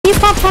you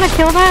stop trying to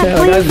kill that, yeah,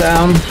 please? guy's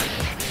down.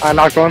 I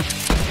knocked one.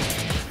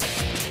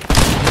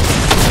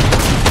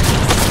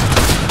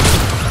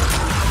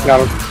 Got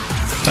him.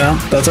 Yeah,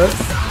 that's it.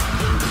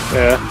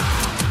 Yeah.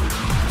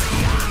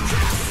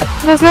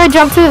 This guy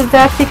jumped to his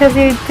death because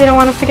he didn't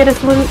want us to get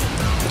his loot.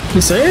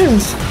 You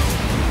serious?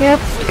 Yep.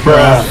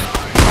 Bruh.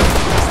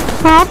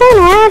 Probably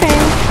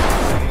loading.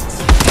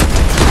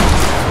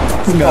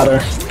 Got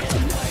her.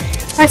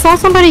 I saw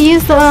somebody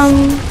use the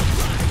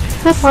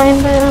zip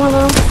line, but I don't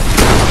know.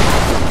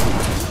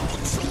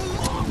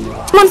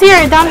 Someone's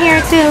here, down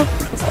here too.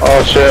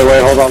 Oh shit,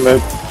 wait, hold on,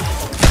 dude.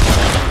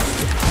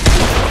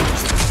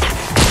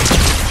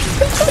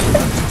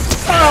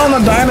 Oh, I'm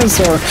a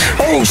dinosaur.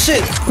 Oh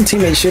shit! My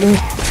teammate shooting me.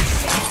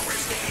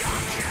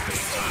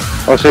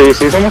 Oh shit, you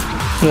see someone?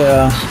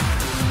 Yeah.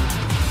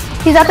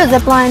 He's at the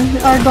zip line,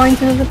 or going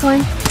to the zip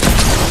line.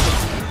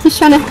 He's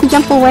trying to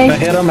jump away. I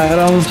hit him,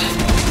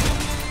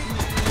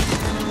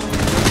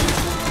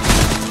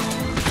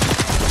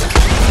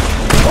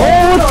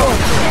 Oh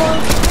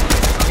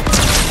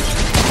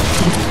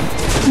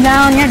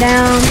Down, you're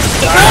down.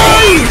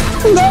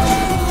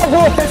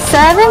 no!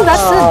 7?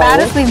 That's the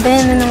baddest we've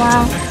been in a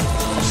while.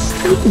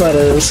 That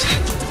is.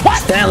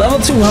 Damn, level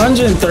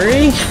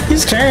 203?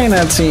 He's carrying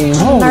that team.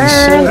 Holy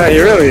shit. Yeah,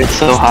 you really. It's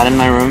so hot in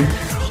my room.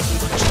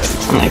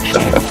 I'm like,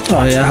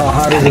 Oh yeah, how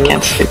hot is I it?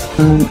 can't sleep.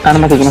 I don't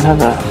know if we don't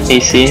have a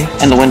AC,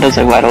 and the window's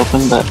like wide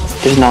open, but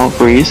there's no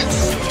breeze.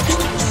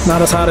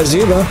 Not as hot as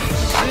you though.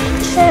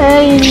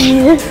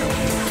 Hey.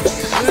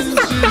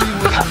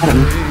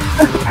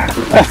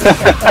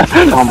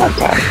 Oh my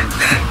god.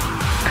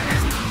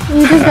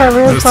 You just got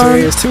real fun.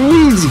 It's too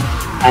easy.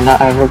 I know,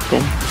 I worked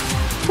in.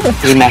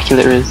 The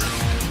immaculate Riz.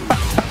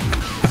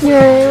 You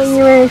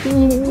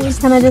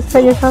kind of just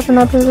put yourself in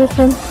that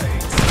position.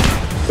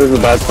 This is the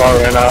bad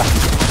spot right now.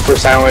 For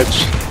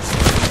sandwich.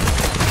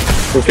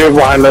 There's people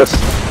behind us.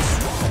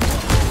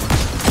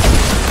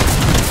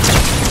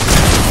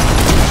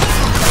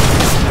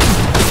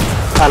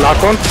 I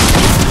knocked one.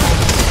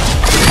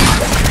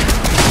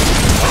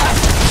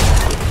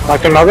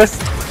 Knocked another.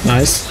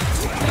 Nice.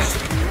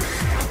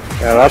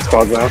 Yeah, that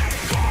squad's down.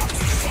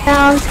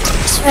 Down.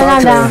 And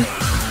I'm down.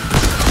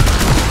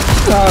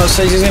 Oh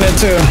shit, she's in it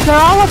too. They're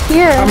all up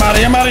here. I'm out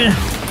of here,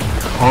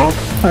 Huh?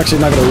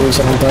 Actually, not gonna lose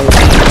something.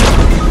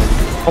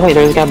 Oh wait,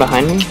 there's a guy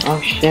behind me? Oh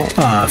shit.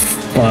 Ah,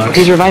 fuck.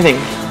 He's reviving.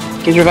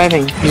 He's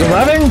reviving. He's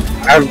reviving?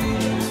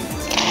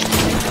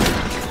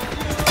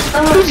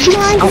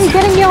 He's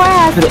getting your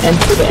ass. For the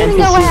NPC,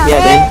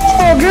 yeah,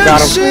 Oh, good Got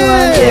him. shit!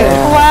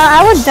 Yeah. Well,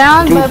 I was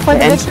down, Dude, but for the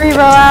the victory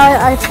row,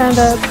 I stand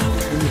up.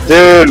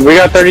 Dude, we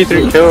got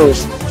 33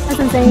 kills. That's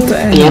insane.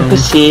 Damn. The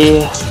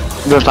NPC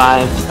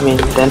revived. I mean,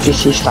 the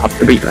NPC stopped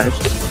the revive.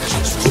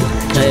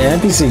 Hey,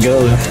 NPC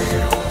go.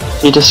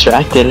 He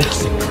distracted.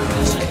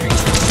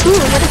 Ooh,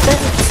 what is this?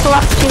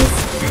 Slot cheese.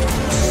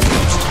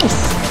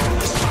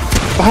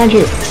 Behind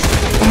you!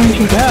 Behind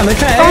you! Damn, they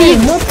can't Oh,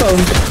 aim. What the?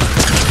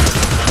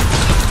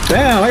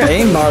 Damn, I got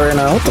aim bar right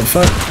now. What the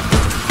fuck?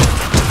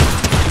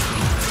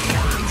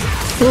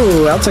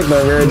 Ooh, I'll take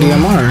that rare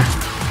DMR.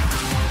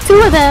 2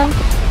 of them.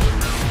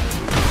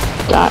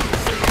 Got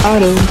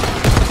him.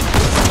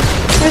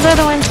 Where's the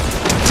other one?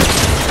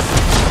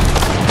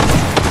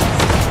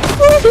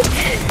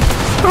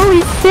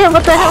 Holy shit,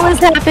 what the hell is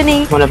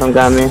happening? One of them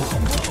got me.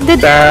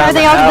 Are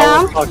they all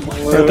down?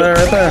 Right there,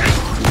 right there.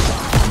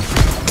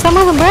 Some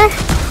of them were.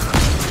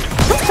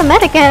 What's the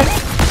medic at?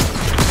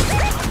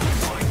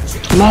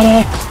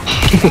 Medic!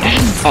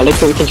 I like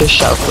that we can just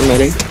shout for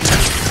medic.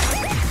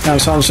 Yeah,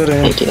 I'm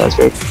shooting. Thank you, that's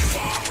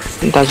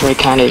very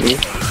kind of you.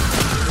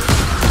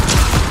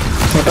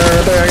 Right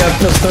there, I got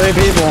those 3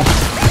 people.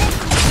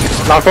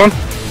 Knock one.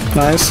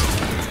 Nice.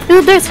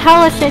 Dude, there's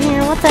hella shit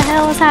here. What the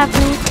hell is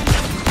happening?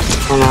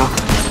 I know.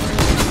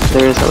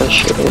 There is a little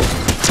shit here.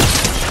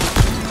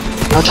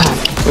 No time.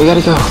 We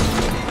gotta go.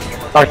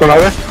 Knocked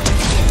another.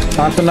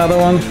 Knocked another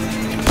one.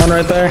 One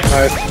right there.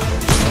 Nice.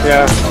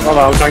 Yeah, hold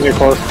on, I'm trying to get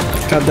close.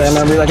 God damn,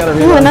 I gotta Ooh,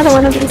 reload. another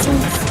one of these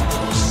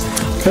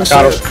ones. Good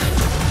Got shit. him.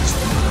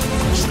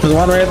 There's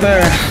one right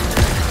there.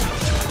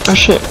 Oh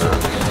shit.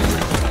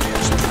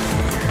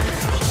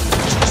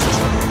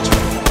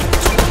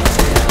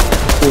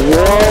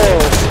 Whoa!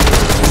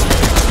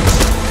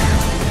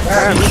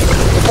 Man,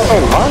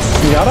 oh, huh?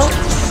 You got him?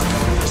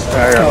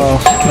 There you go.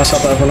 Oh, messed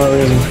up that for no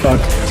reason.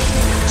 Fuck.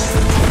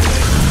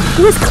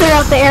 Just clear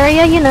out the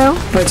area, you know.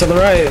 Right to the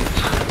right.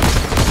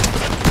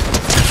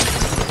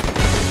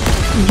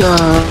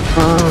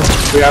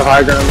 We have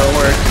high ground, don't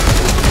worry.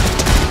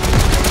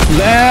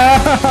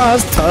 Damn,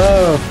 that's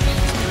tough.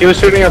 He was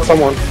shooting at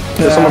someone.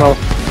 There's Yeah. someone else.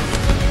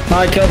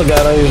 I killed the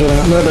guy that you shooting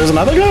at. There's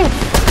another guy?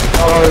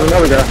 Oh, there's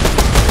another guy.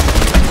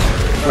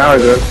 Now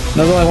he's good.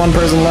 There's only one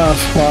person left.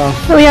 Wow.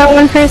 Oh, we got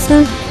one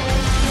person.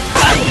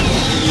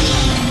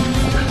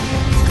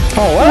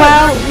 Oh, what?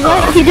 Wow,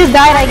 what? He just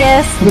died, I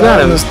guess. He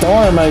died in the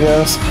storm, I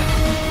guess.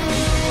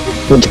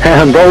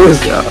 Damn, bro was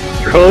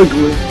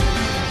ugly.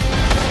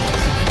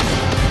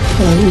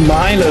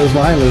 Behind us,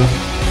 behind us.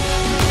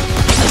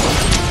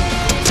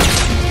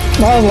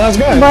 Oh, the last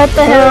guy. What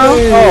the hell?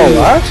 Oh,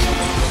 what?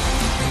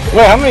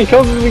 Wait, how many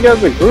kills did we get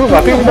as a group?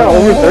 I think we got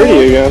over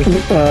 30 again.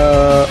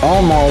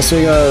 Almost.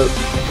 We got,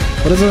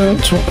 what is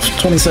it?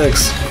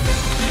 26.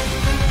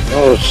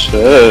 Oh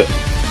shit.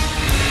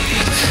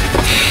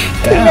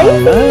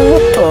 Damn, man.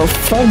 What the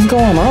fuck's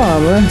going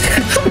on, man?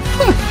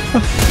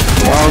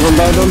 Oh,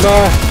 don't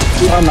die.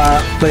 I'm not.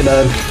 They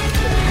dead.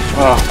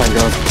 Oh, thank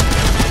god.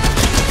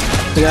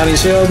 You got any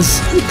shields?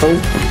 Cool.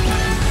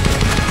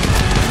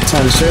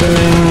 Someone's shooting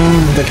me.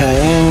 The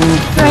Cayenne.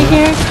 Right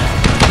here.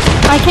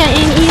 I can't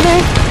aim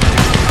either.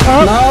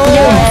 Oh, No!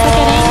 yeah, I suck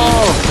at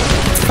aiming.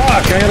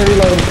 Fuck, I gotta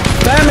reload.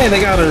 Damn it, they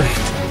got her.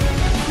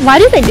 Why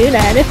do they do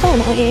that? It's so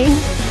annoying.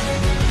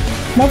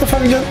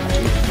 Motherfucker, go.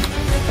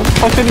 Where the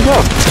fuck did he go?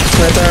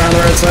 Right there on the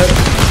right side.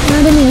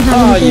 I didn't even have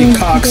Oh, you anything to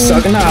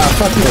cocksucker. Nah,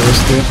 fuck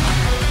yours, dude.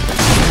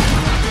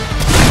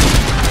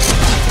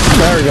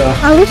 There we go. do.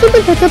 I wish you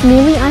could pick up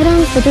melee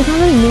items, but there's not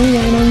really melee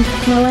items.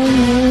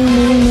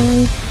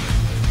 Melee.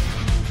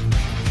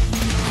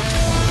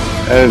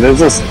 Hey,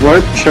 there's a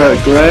sport truck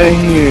right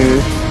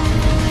here.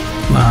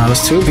 Nah,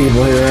 there's two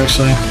people here,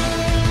 actually.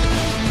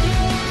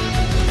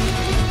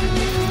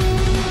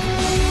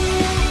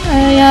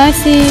 Yeah, I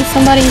see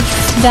somebody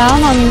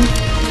down on...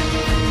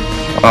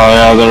 Oh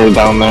yeah, they were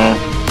down there.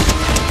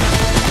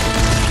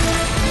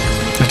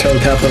 I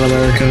killed Captain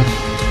America.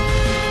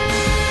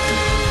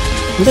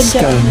 What's this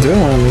Good guy job.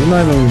 doing? He's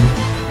not even...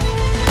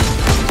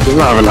 He's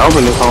not even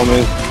helping his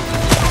homies.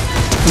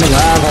 I'm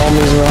alive,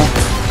 homies, bro.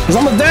 Cause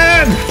I'm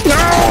dead!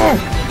 No!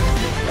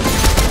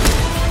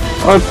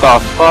 What the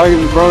fuck?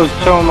 This bro's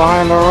chilling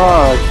behind the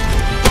rock.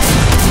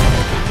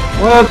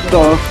 What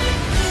the?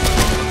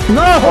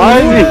 No! Why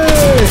is he?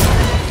 Way!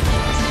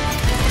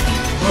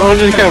 Bro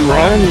just kept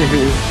running.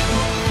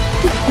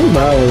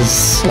 That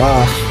was...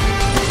 wow.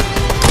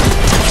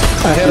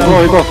 I hit him.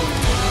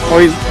 Oh,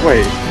 he's...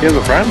 Wait, he has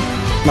a friend?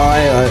 No,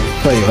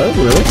 wait, what?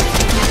 Really?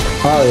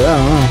 Oh, yeah, I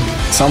don't know.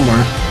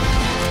 Somewhere.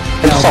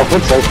 I just saw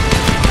footsteps.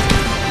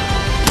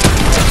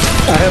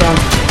 I hit him.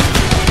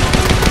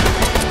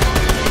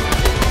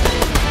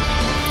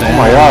 Oh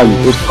my god,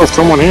 there's still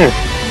someone here.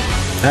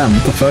 Damn,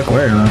 what the fuck?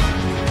 Where, though?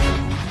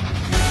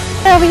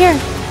 They're over here.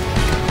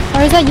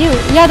 Or is that you?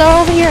 Yeah, they're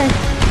over here.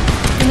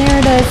 Near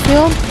the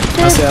shield.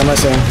 I see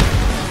him.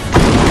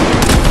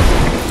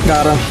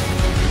 Got him.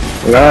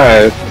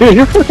 Nice. Dude,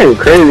 you're fucking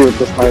crazy with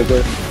the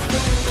sniper.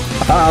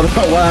 I don't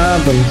know what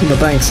happened, but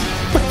thanks.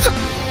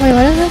 Wait,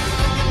 what is it?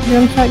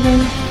 Drum shotgun.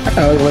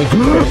 Oh, wait.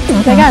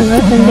 I got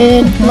nothing,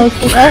 dude.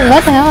 Low-key. Oh,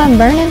 what the hell? I'm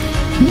burning?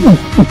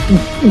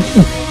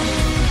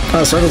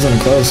 Oh, Circle's in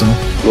close, so.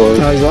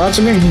 Oh, he's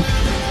watching me?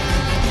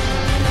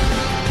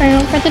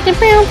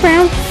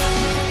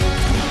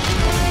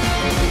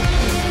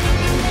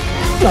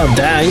 Oh,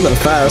 damn, you better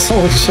fast.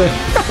 Holy shit.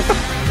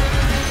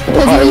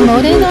 Was he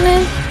emoted on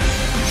it?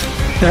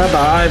 You had to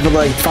hide for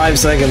like 5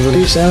 seconds.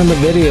 Reach out in the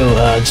video.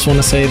 Just want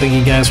to say thank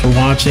you guys for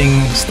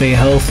watching. Stay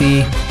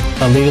healthy.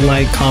 Leave a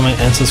like, comment,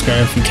 and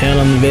subscribe if you can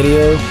on the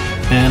video.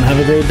 And have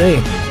a great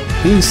day.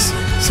 Peace.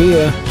 See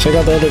ya. Check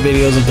out the other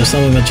videos if there's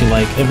something that you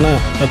like. If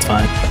not, that's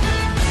fine.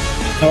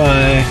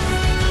 Bye.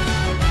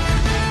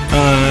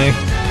 Bye.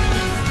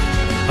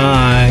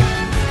 Bye.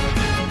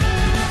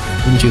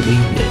 Didn't you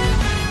leave yet?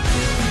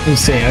 You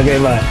say okay,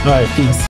 bye. Alright, peace.